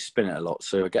divot, but I spin it a lot.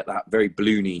 So I get that very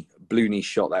balloony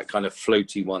shot, that kind of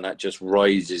floaty one that just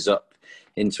rises up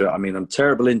into it. I mean, I'm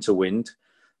terrible into wind,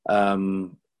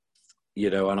 you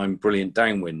know, and I'm brilliant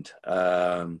downwind.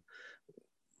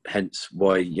 Hence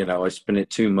why, you know, I spin it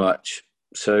too much.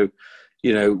 So,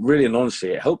 you know, really and honestly,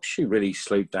 it helps you really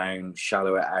slow down,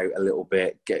 shallow it out a little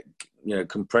bit,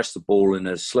 compress the ball in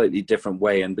a slightly different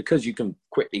way. And because you can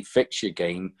quickly fix your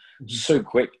game so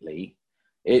quickly,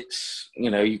 it's, you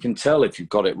know, you can tell if you've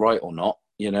got it right or not.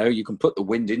 You know, you can put the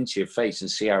wind into your face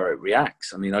and see how it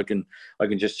reacts. I mean, I can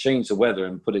just change the weather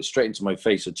and put it straight into my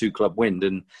face, a 2-club wind,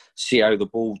 and see how the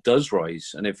ball does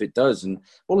rise. And if it does, and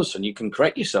all of a sudden you can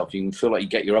correct yourself. You can feel like you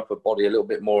get your upper body a little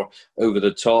bit more over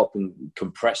the top and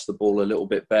compress the ball a little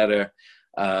bit better.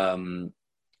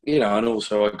 You know, and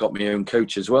also I got my own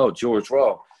coach as well, George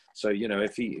Raw. So, you know,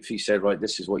 if he said, right,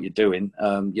 this is what you're doing,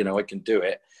 you know, I can do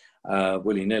it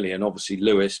willy-nilly. And obviously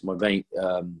Lewis, my mate,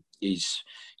 he's,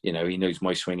 you know, he knows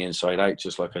my swing inside out,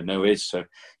 just like I know his. So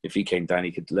if he came down,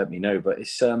 he could let me know. But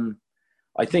it's,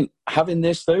 I think having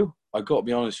this though, I've got to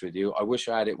be honest with you, I wish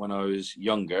I had it when I was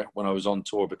younger, when I was on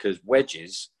tour, because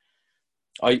wedges,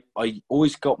 I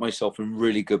always got myself in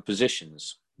really good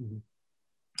positions. Mm-hmm.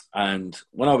 And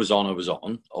when I was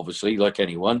on, obviously, like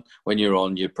anyone. When you're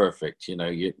on, you're perfect. You know,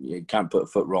 you can't put a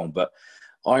foot wrong. But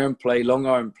iron play, long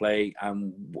iron play,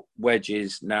 and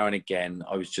wedges now and again,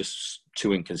 I was just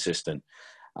too inconsistent.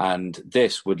 And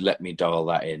this would let me dial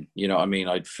that in. You know what I mean?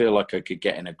 I'd feel like I could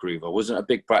get in a groove. I wasn't a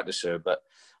big practicer, but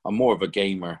I'm more of a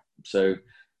gamer. So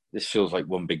this feels like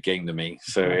one big game to me.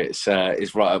 So it's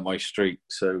right up my street.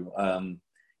 So,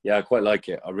 yeah, I quite like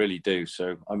it. I really do.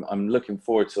 So I'm looking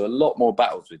forward to a lot more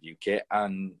battles with you, Kit,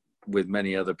 and with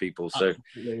many other people. So,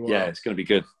 yeah, it's going to be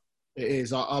good. It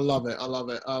is. I love it. I love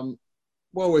it.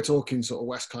 While we're talking sort of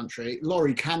West Country,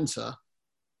 Laurie Cantor,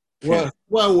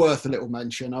 well worth a little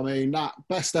mention. I mean, that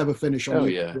best ever finish on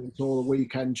the tour, the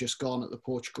weekend just gone at the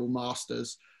Portugal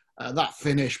Masters. That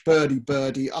finish,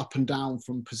 birdie, up and down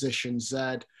from position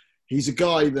Z. He's a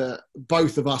guy that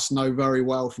both of us know very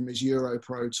well from his Euro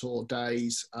Pro Tour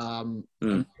days,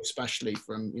 especially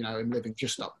from, you know, him living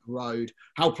just up the road.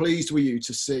 How pleased were you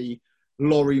to see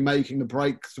Laurie making the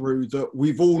breakthrough that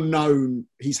we've all known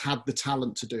he's had the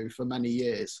talent to do for many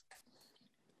years?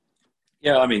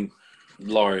 Yeah, I mean,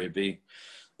 Laurie would be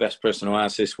best person to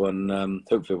ask this one.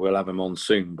 Hopefully we'll have him on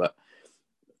soon. But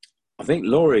I think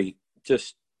Laurie,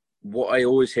 just what I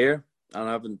always hear, and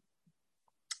I haven't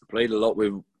played a lot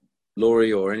with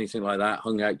Laurie or anything like that,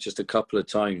 hung out just a couple of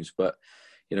times, but,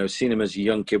 you know, seen him as a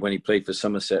young kid when he played for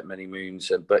Somerset many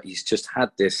moons, but he's just had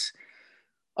this,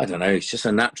 I don't know, he's just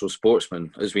a natural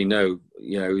sportsman, as we know.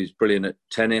 You know, he's brilliant at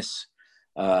tennis,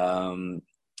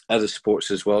 other sports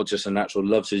as well, just a natural,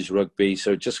 loves his rugby,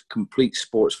 so just complete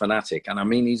sports fanatic. And I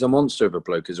mean, he's a monster of a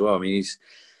bloke as well. I mean, he's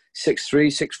 6'3",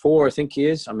 6'4", I think he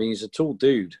is. I mean, he's a tall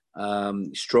dude,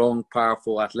 strong,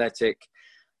 powerful, athletic.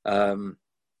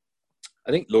 I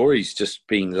think Laurie's just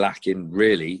been lacking,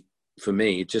 really, for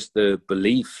me, just the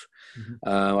belief.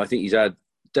 Mm-hmm. I think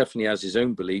definitely has his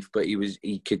own belief, but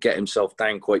he could get himself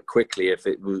down quite quickly if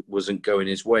it wasn't going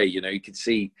his way. You know, you could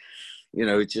see, you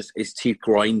know, just his teeth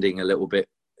grinding a little bit,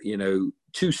 you know,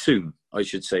 too soon, I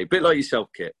should say. A bit like yourself,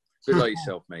 Kit. A bit like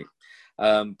yourself, mate.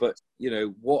 But, you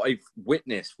know, what I've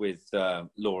witnessed with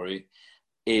Laurie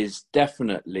is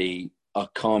definitely a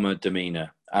calmer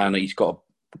demeanour. And he's got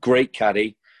a great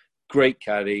caddy.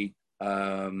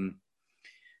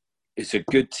 It's a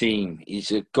good team.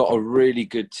 He's got a really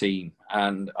good team,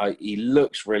 and he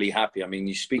looks really happy. I mean,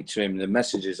 you speak to him, the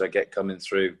messages I get coming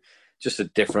through, just a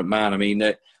different man. I mean,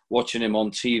 watching him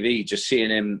on TV, just seeing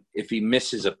him, if he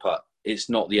misses a putt, it's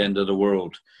not the end of the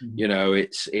world. Mm-hmm. You know,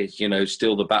 it's you know,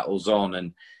 still the battle's on,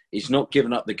 and he's not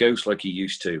giving up the ghost like he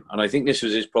used to. And I think this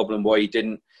was his problem, why he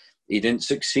didn't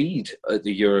succeed at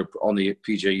on the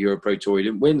PGA Euro Pro Tour. He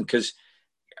didn't win because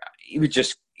he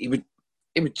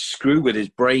would screw with his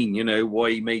brain, you know,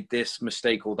 why he made this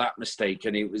mistake or that mistake.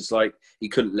 And it was like, he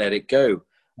couldn't let it go.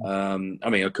 I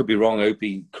mean, I could be wrong. I hope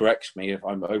he corrects me. I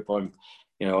hope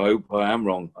I am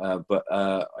wrong. But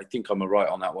I think I'm right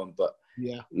on that one. But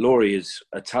yeah, Laurie is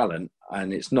a talent,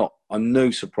 and I'm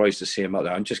no surprised to see him up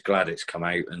there. I'm just glad it's come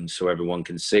out and so everyone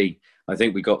can see. I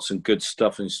think we got some good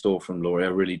stuff in store from Laurie. I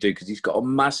really do. Because he's got a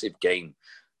massive game,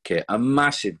 Kit, a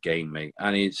massive game, mate.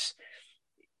 And he's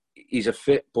a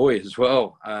fit boy as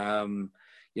well.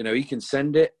 You know, he can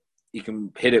send it. He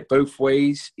can hit it both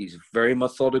ways. He's very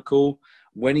methodical.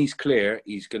 When he's clear,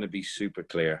 he's going to be super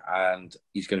clear, and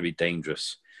he's going to be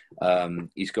dangerous.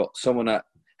 He's got someone that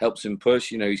helps him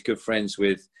push. You know, he's good friends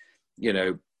with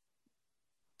Eddie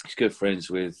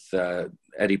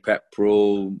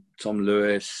Pepperell, Tom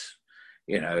Lewis,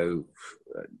 you know,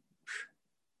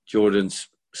 Jordan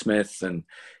Smith, and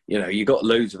you know, you got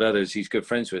loads of others he's good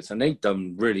friends with, and they've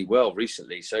done really well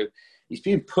recently. So he's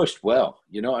being pushed well.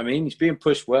 You know what I mean? He's being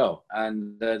pushed well,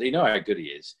 and they know how good he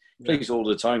is. He plays all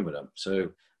the time with them.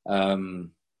 So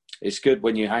it's good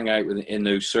when you hang out in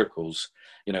those circles.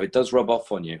 You know, it does rub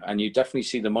off on you, and you definitely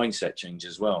see the mindset change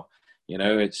as well. You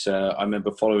know, it's I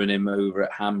remember following him over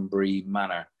at Hanbury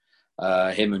Manor,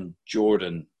 him and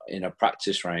Jordan in a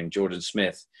practice round, Jordan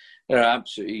Smith. They're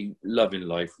absolutely loving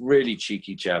life. Really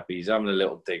cheeky chap. He's having a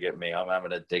little dig at me. I'm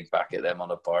having a dig back at them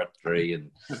on a par 3.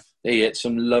 And they hit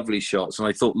some lovely shots. And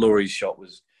I thought Laurie's shot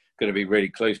was going to be really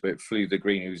close, but it flew the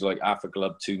green. It was like half a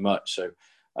glove too much. So,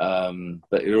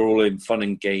 but they were all in fun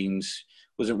and games.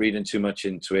 Wasn't reading too much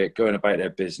into it, going about their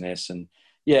business. And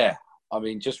yeah, I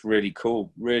mean, just really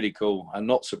cool. I'm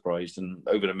not surprised and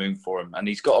over the moon for him. And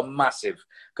he's got a massive,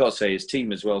 got to say, his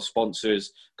team as well,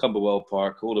 sponsors, Cumberwell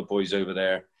Park, all the boys over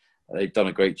there. They've done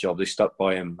a great job. They stuck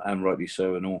by him, and rightly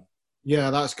so and all.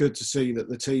 Yeah, that's good to see that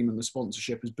the team and the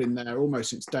sponsorship has been there almost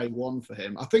since day one for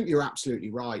him. I think you're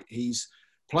absolutely right. He's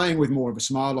playing with more of a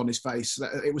smile on his face.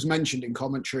 It was mentioned in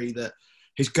commentary that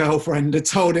his girlfriend had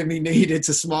told him he needed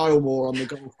to smile more on the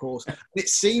golf course. It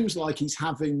seems like he's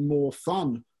having more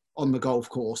fun on the golf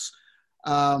course.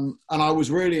 And I was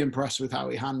really impressed with how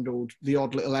he handled the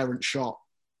odd little errant shot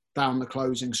down the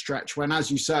closing stretch when,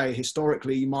 as you say,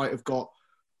 historically, he might have got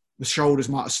the shoulders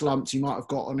might have slumped. He might have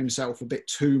got on himself a bit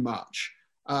too much.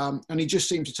 And he just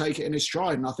seemed to take it in his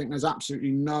stride. And I think there's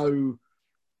absolutely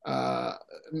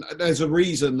there's a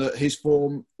reason that his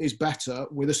form is better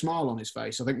with a smile on his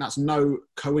face. I think that's no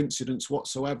coincidence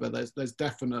whatsoever. There's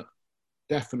definite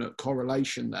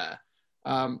correlation there.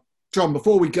 John,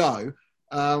 before we go,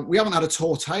 we haven't had a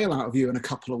tour tale out of you in a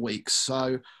couple of weeks.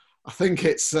 So I think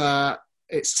it's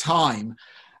time.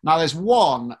 Now, there's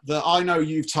one that I know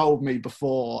you've told me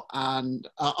before, and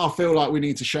I feel like we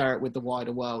need to share it with the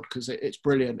wider world because it's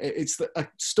brilliant. It's a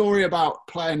story about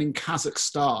playing in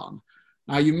Kazakhstan.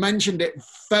 Now, you mentioned it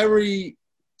very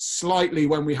slightly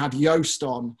when we had Yost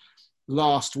on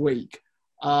last week,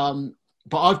 but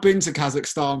I've been to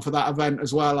Kazakhstan for that event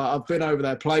as well. I've been over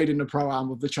there, played in the Pro-Am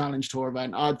of the Challenge Tour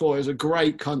event. I thought it was a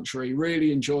great country,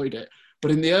 really enjoyed it. But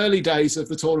in the early days of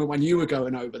the tournament when you were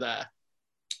going over there,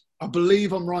 I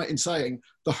believe I'm right in saying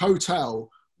the hotel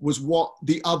was what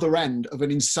the other end of an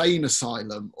insane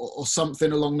asylum or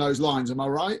something along those lines. Am I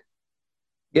right?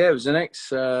 Yeah, it was an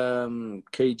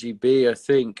ex-KGB, I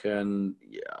think, and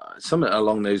something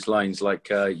along those lines, like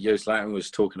Joost Latin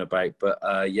was talking about. But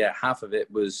yeah, half of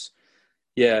it was,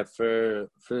 for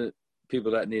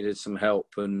people that needed some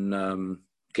help and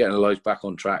getting their lives back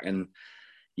on track. And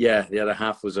yeah, the other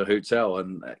half was a hotel.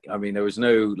 And I mean, there was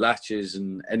no latches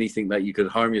and anything that you could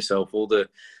harm yourself. All the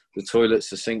toilets,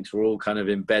 the sinks were all kind of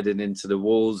embedded into the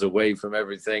walls away from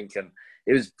everything. And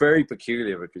it was very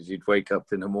peculiar because you'd wake up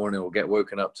in the morning or get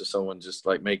woken up to someone just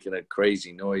like making a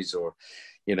crazy noise or,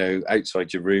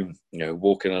 outside your room,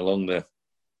 walking along the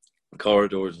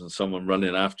corridors and someone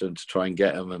running after them to try and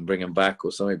get them and bring them back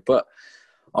or something. But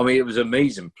I mean, it was an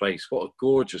amazing place. What a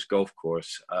gorgeous golf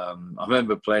course. I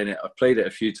remember playing it. I played it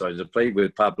a few times. I played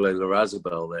with Pablo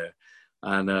Larrazabal there.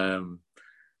 And I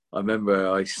remember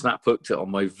I snap-hooked it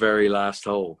on my very last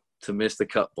hole to miss the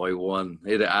cut by one,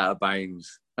 hit it out of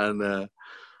bounds. And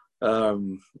I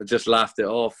just laughed it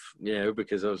off,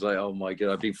 because I was like, oh my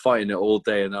God, I've been fighting it all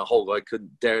day and a hole I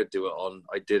couldn't dare do it on.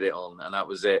 I did it on and that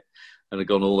was it. And I'd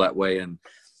gone all that way and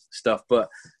stuff. But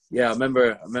yeah, I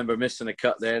remember missing a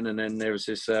cut then, and then there was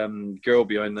this girl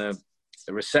behind the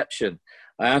reception.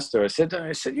 I asked her, I said,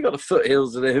 you got the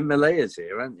foothills of the Himalayas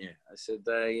here, haven't you? I said,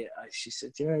 yeah. She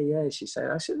said, yeah. She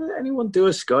said, I said, did anyone do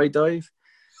a skydive?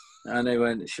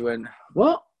 And she went,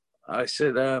 what? I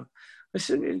said,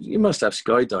 you must have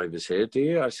skydivers here, do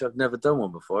you? I said, I've never done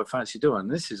one before. I fancy doing one.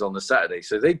 This is on the Saturday.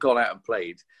 So they've gone out and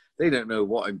played. They don't know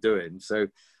what I'm doing. So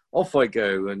off I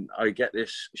go and I get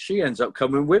this. She ends up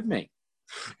coming with me.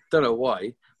 Don't know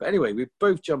why. But anyway, we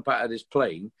both jump out of this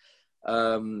plane,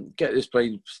 get this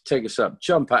plane, take us up,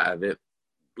 jump out of it,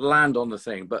 land on the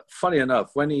thing. But funny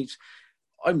enough, when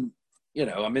I'm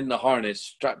in the harness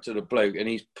strapped to the bloke and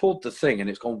he's pulled the thing and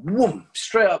it's gone whoom,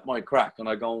 straight up my crack. And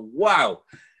I go, wow.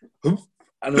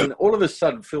 And then all of a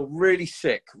sudden feel really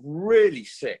sick.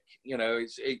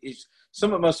 It's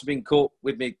someone must have been caught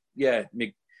with me. Yeah,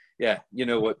 you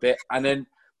know what bit. And then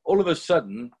all of a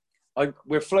sudden,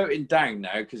 we're floating down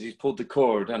now because he's pulled the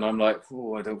cord, and I'm like,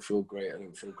 oh, I don't feel great.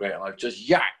 And I've just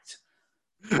yacked,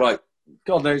 right,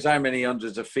 God knows how many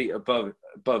hundreds of feet above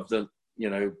the,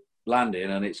 landing,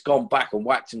 and it's gone back and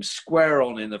whacked him square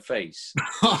on in the face.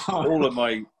 All of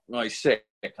my sick,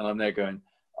 and I'm there going,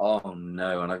 oh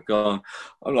no, and I'm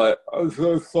like, I'm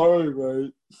so sorry,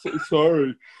 mate, so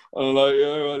sorry. And I'm like,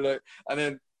 yeah, and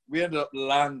then we ended up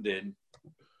landing.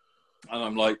 And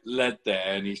I'm like led there,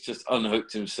 and he's just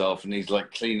unhooked himself, and he's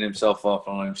like cleaning himself off,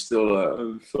 and I'm still like,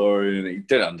 oh, sorry. And he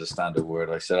didn't understand a word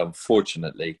I said,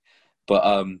 unfortunately. But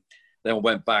then I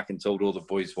went back and told all the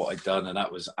boys what I'd done, and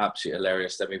that was absolutely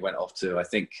hilarious. Then we went off to, I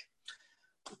think,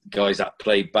 guys that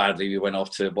played badly, we went off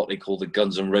to what they call the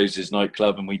Guns N' Roses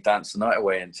nightclub, and we danced the night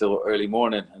away until early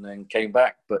morning, and then came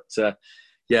back. But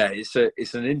yeah,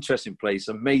 it's an interesting place,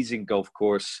 amazing golf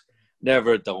course.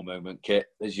 Never a dull moment, Kit,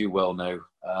 as you well know.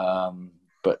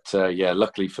 But yeah,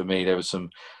 luckily for me, there were some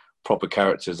proper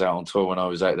characters out on tour when I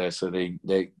was out there, so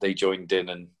they joined in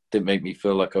and didn't make me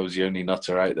feel like I was the only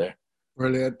nutter out there.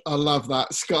 Brilliant. I love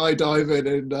that. Skydiving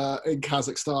in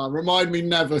Kazakhstan. Remind me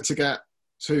never to get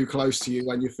too close to you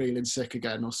when you're feeling sick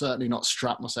again, or certainly not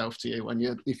strap myself to you when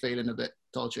you're feeling a bit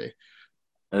dodgy.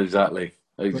 Exactly,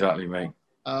 mate.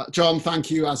 John, thank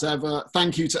you as ever.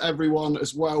 Thank you to everyone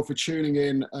as well for tuning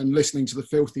in and listening to the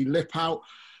Filthy Lip Out.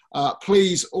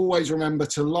 Please always remember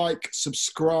to like,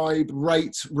 subscribe,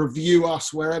 rate, review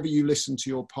us wherever you listen to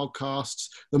your podcasts.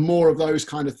 The more of those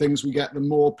kind of things we get, the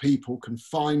more people can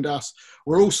find us.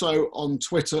 We're also on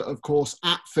Twitter, of course,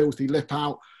 at Filthy Lip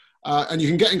Out. And you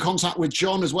can get in contact with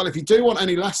John as well. If you do want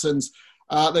any lessons,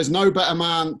 there's no better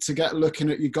man to get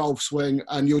looking at your golf swing,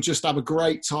 and you'll just have a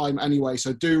great time anyway.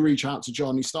 So do reach out to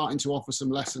John. He's starting to offer some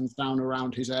lessons down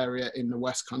around his area in the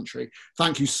West Country.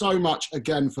 Thank you so much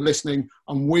again for listening,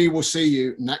 and we will see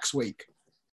you next week.